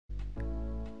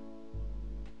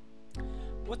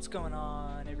What's going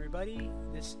on, everybody?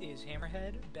 This is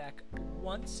Hammerhead back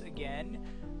once again,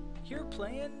 here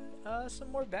playing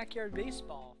some more backyard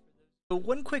baseball. So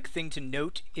one quick thing to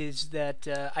note is that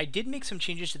I did make some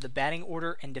changes to the batting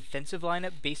order and defensive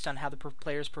lineup based on how the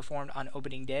players performed on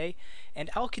opening day, and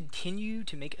I'll continue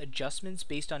to make adjustments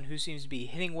based on who seems to be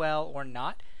hitting well or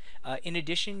not. In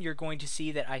addition, you're going to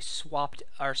see that I swapped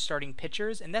our starting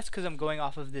pitchers, and that's because I'm going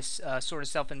off of this sort of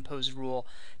self-imposed rule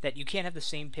that you can't have the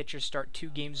same pitcher start 2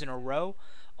 games in a row.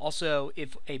 Also,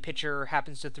 if a pitcher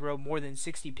happens to throw more than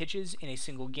 60 pitches in a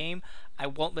single game, I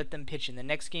won't let them pitch in the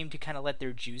next game to kind of let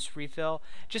their juice refill.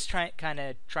 Just trying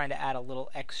to add a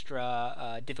little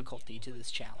extra difficulty to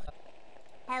this challenge.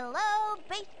 Hello,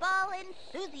 baseball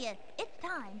enthusiasts! It's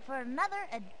time for another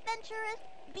adventurous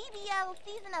BBL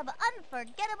season of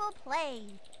unforgettable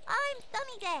plays. I'm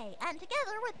Sunny Day, and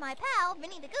together with my pal,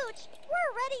 Vinny the Gooch,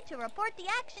 we're ready to report the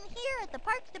action here at the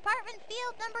Parks Department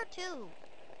Field number 2.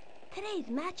 Today's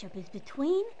matchup is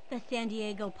between the San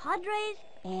Diego Padres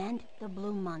and the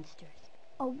Blue Monsters.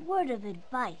 A word of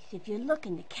advice if you're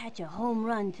looking to catch a home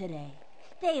run today.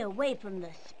 Stay away from the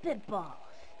spitballs.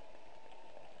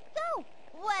 So,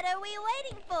 what are we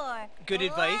waiting for? Good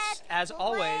advice, as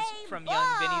always, from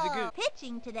young Vinny the Gooch.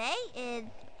 Pitching today is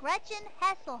Gretchen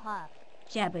Hasselhoff.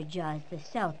 Jabberjaw's the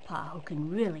southpaw who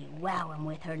can really wow him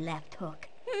with her left hook.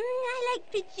 I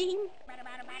like pitching.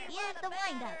 Here's the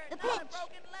windup, the pitch.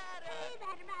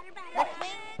 The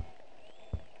swing.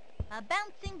 A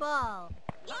bouncing ball.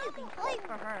 Easy play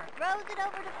for her. Throws it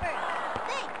over to first.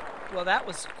 Safe. Well, that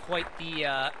was quite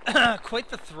the quite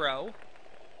the throw.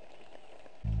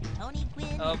 Tony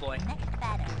Gwynn, oh boy, next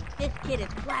batter. This kid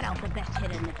is flat out the best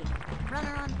hitter in the game.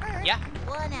 Runner on first. Yeah.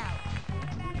 1 out.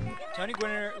 Tony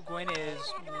Gwynn is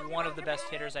one of the best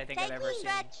hitters I think I've ever seen.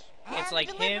 It's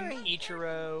like him,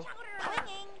 Ichiro,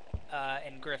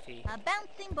 and Griffey. A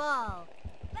bouncing ball.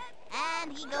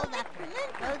 And he goes after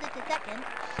it. Throws it to second.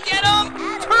 Get him!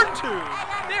 Turn 2!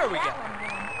 There we go.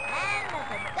 And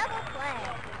that's a double play.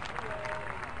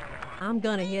 I'm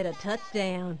gonna hit a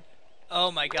touchdown. Oh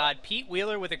my god, Pete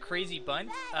Wheeler with a crazy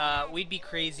bunt. We'd be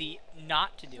crazy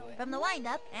not to do it. From the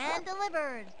windup and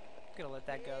delivers. Gonna let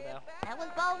that go though. That was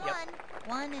ball Yep.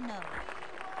 1. 1-0.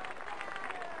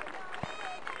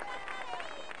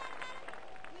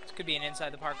 This could be an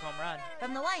inside the park home run.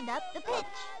 From the windup, the pitch.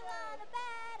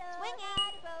 Swinging.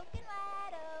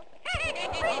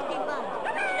 Crazy bunt.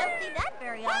 You don't see that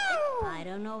very often. I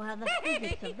don't know how the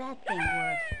physics of that thing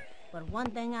works, but one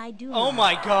thing I do Oh know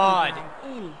my god! is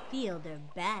on any field they're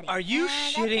batting. Are you And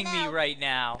that's shitting an me out. right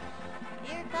now?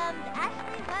 Here comes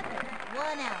Ashley Weber.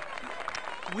 1 out.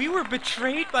 We were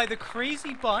betrayed by the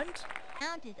crazy bunt?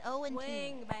 Count is 0-2.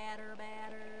 Swing, batter.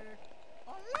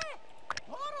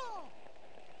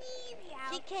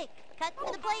 She kicks, cuts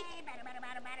to the plate.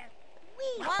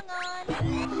 Swung on. She got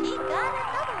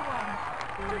another one.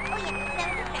 Oh yeah,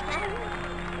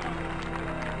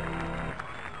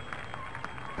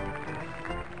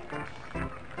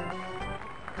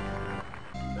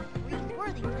 Reese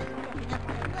Worthington picking up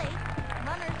to the plate.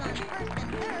 Runners on first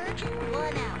and third.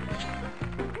 1 out.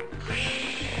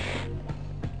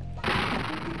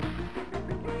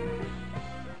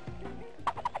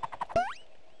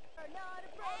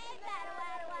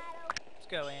 Let's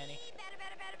go, Annie.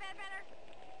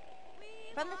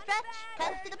 From the stretch,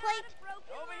 cuts to the plate.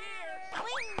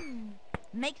 Swing!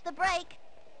 Makes the break.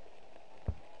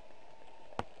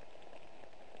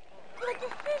 Good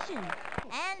decision.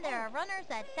 And there are runners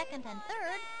at second and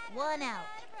third. 1 out.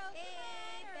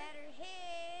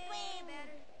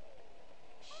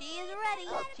 She is ready.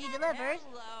 She delivers.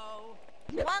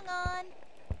 Swung on.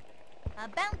 A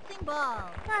bouncing ball.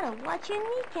 Gotta watch your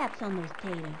kneecaps on those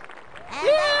taters. And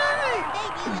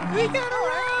that We got a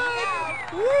run!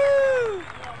 Woo!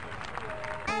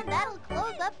 And that'll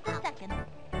close up the second.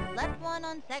 Left one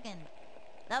on second.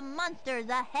 The Monsters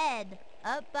ahead,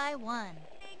 up by 1.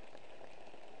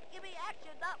 Give me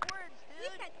action, not words,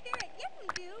 dude. We've got spirit. Yes, we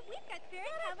do. We've got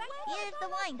spirit. How about Here's the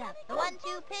windup. The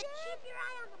 1-2 pitch. keep your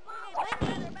eye on the ball?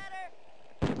 Swinging.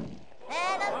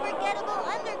 An unforgettable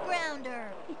undergrounder.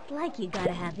 It's like you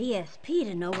gotta have ESP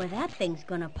to know where that thing's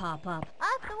gonna pop up.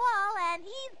 Off the wall, and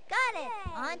he's got it.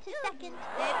 On to second.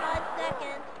 Safe on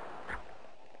second.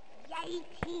 Yay,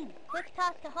 team. Quick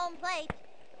toss to home plate.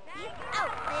 He's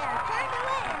out there. Turned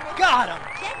away. Got him!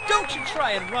 Don't you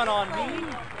try and run on me!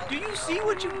 Do you see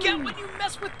what you get when you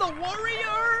mess with the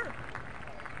warrior?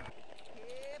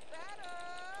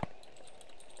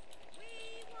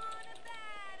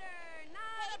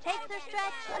 Takes the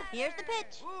stretch. Here's the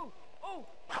pitch.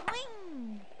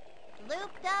 Swing.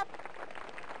 Looped up.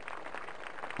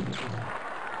 She's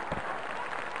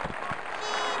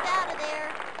out of there.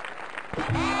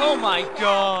 Oh my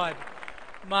God!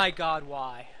 My God,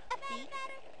 why?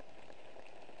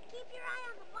 Keep your eye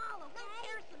on the ball, okay?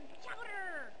 Here's some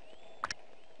chowder.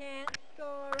 Can't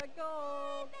score a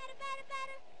goal.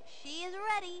 She is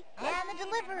ready. And the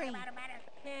delivery.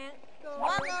 Can't score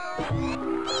Swung a on.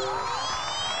 goal.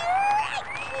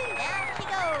 Down she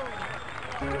goes.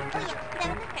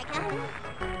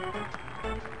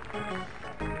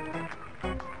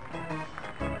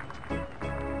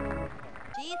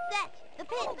 She's set. The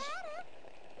pitch.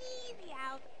 Easy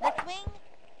out. The swing.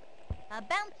 A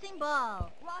bouncing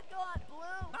ball. Rock on,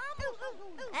 Blue.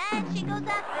 And she goes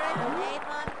after it. Safe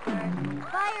on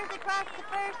first. Fires across the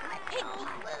first.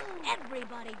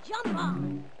 Everybody jump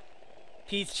on!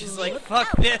 Pete's just like,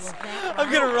 fuck this.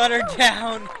 I'm gonna run her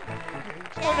down.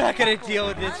 I'm not gonna deal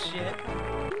with this shit.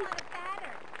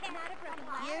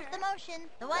 Here's the motion.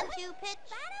 The 1-2 pitch.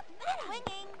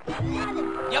 Swinging. Got it.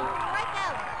 Yep. Strike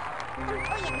out.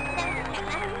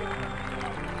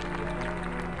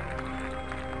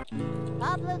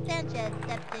 Pablo Sanchez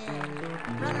steps in.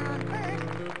 Runner on first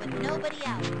with nobody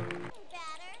out.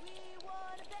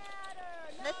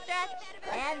 The stretch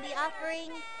and the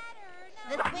offering.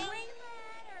 The swing.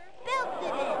 Belts it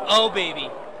in. Oh, baby.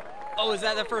 Oh, is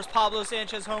that the first Pablo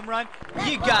Sanchez home run?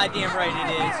 You goddamn right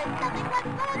it is. Nothing but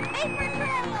fun. Paper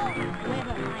trail.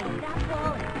 Whoever finds that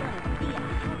ball is gonna see a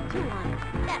tattoo on it.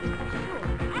 That's for sure.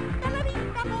 Hasta la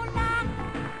vista, bola.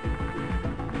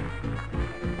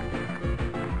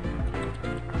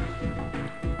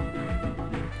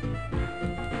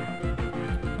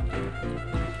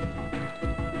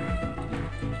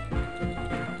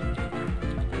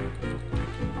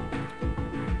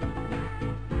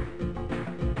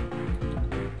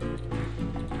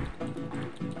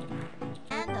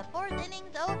 And the fourth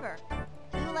inning's over.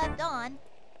 2 left on.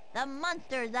 The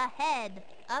Monsters ahead.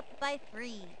 Up by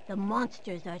 3. The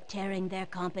monsters are tearing their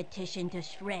competition to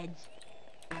shreds.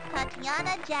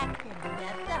 Tatiana Jackson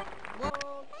steps up. Whoa.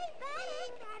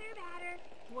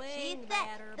 She's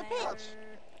set. The pitch.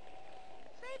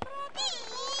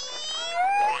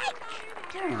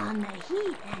 Turn on the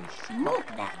heat and smoke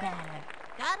that batter.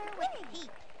 Got her with heat.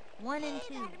 1 and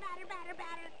 2.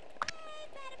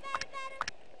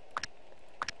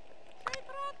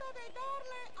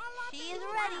 She is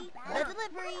ready. The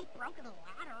delivery. Broken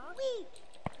ladder.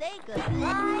 Say goodbye to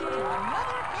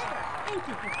another hitter. Thank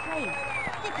you for playing.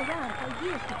 Stick around for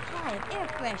years supply of air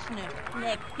freshener.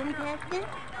 Next contestant.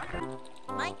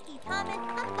 Mikey Thomas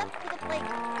comes up to the plate.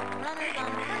 Runners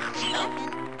on first and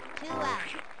second. 2 out.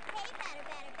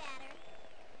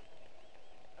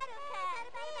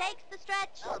 Takes the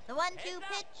stretch. The 1-2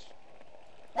 pitch.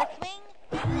 The swing.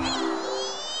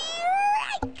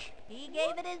 He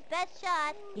gave it his best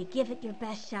shot. You give it your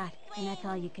best shot, and that's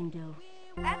all you can do.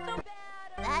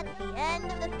 That's the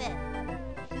end of the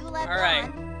 5th. 2 left All right,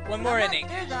 on. one more the inning.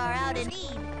 Monsters are out in lead.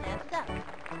 Steps up. All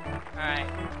right.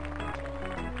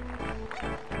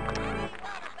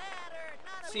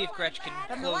 See if Gretchen can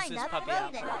From the close this windup, puppy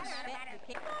out throws for it. us.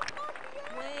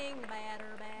 Swing,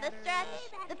 batter, The stretch.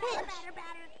 The pitch.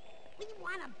 We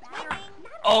want a batter.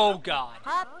 Oh, God.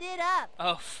 Popped it up.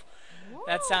 Oh,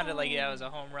 that sounded like that was a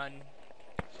home run.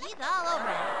 He's all over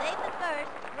it. Safe at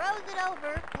first. Throws it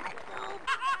over.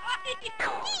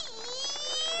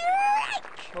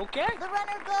 Okay. The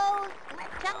runner goes.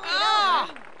 Chucks it Ah!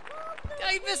 over.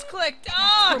 I misclicked.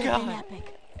 Oh, Could have been God. epic.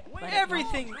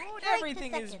 Everything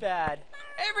to is second. bad.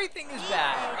 Everything is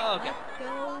bad. Oh, God.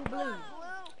 Go blue.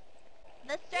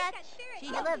 The stretch. She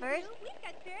delivers.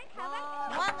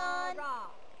 Swung on.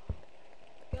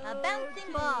 A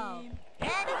bouncing ball. And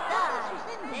it's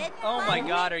done. Oh, my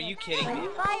God. Are you kidding me?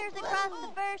 Fires across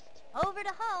the first. Over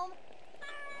to home.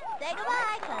 Say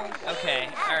goodbye, 'cause she's Okay.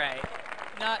 out. All right.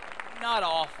 Not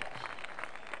awful.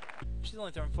 She's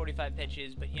only thrown 45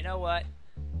 pitches, but you know what?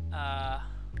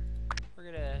 We're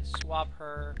gonna swap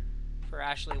her for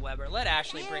Ashley Weber. Let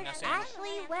Ashley bring us in.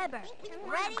 Ashley Weber,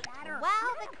 ready to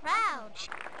wow the crowd.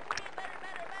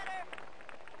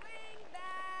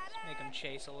 Let's make him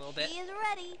chase a little bit. She is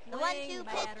ready. The 1-2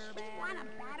 pitch.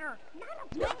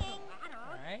 Swinging.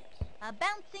 All right. A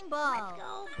bouncing ball.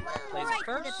 Plays it Right to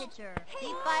first. the pitcher.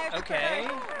 He fires Okay. to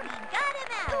third. He got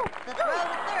him out. The throw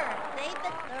to third. Save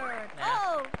at third. Nah.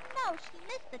 Oh, no, she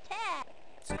missed the tag.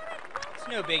 It's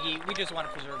no biggie. We just want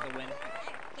to preserve the win.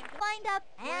 Wind up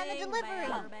and the delivery.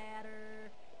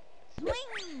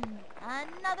 Swing.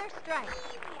 Another strike.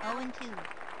 0-2.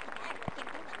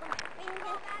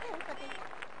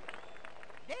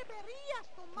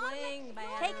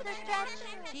 Takes her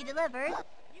stretch. She delivers.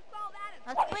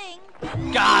 A swing.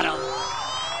 Got him.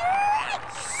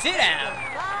 Sit down.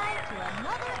 Bye to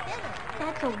another hitter.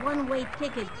 That's a one-way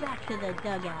ticket back to the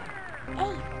dugout.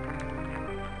 Ace.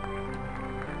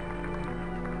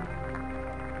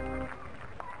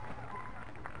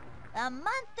 The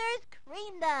Monsters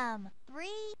creamed them.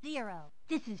 3-0.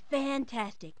 This is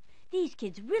fantastic. These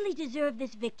kids really deserve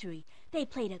this victory. They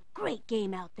played a great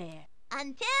game out there.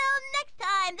 Until next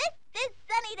time, this is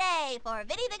Sunny Day for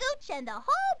Vinny the Gooch and the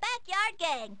whole Backyard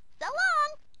Gang. So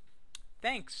long!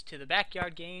 Thanks to the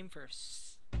Backyard Game for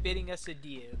bidding us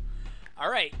adieu.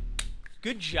 Alright,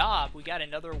 good job. We got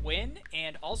another win,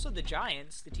 and also the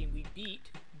Giants, the team we beat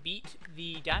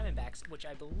the Diamondbacks, which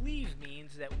I believe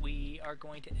means that we are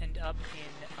going to end up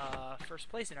in first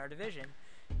place in our division.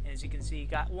 And as you can see,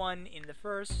 got 1 in the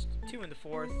first, 2 in the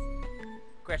fourth.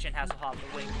 Gretchen Hasselhoff,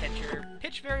 the winning pitcher,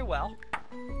 pitched very well,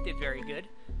 did very good.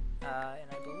 And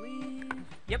I believe,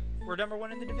 yep, we're number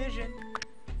 1 in the division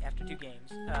after 2 games.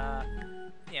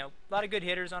 You know, a lot of good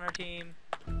hitters on our team,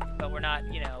 but we're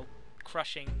not, you know,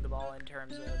 crushing the ball in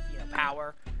terms of, you know,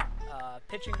 power.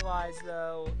 Pitching-wise,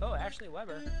 though, oh, Ashley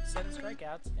Weber, 7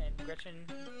 strikeouts, and Gretchen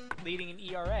leading in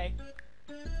ERA.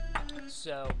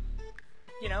 So,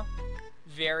 you know,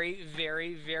 very,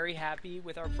 very, very happy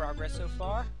with our progress so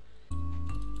far.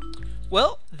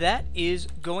 Well, that is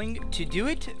going to do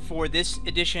it for this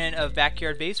edition of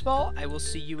Backyard Baseball. I will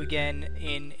see you again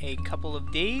in a couple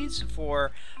of days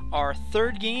for our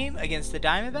 3rd game against the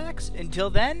Diamondbacks. Until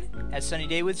then, as Sunny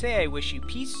Day would say, I wish you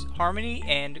peace, harmony,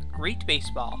 and great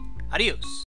baseball. Adios.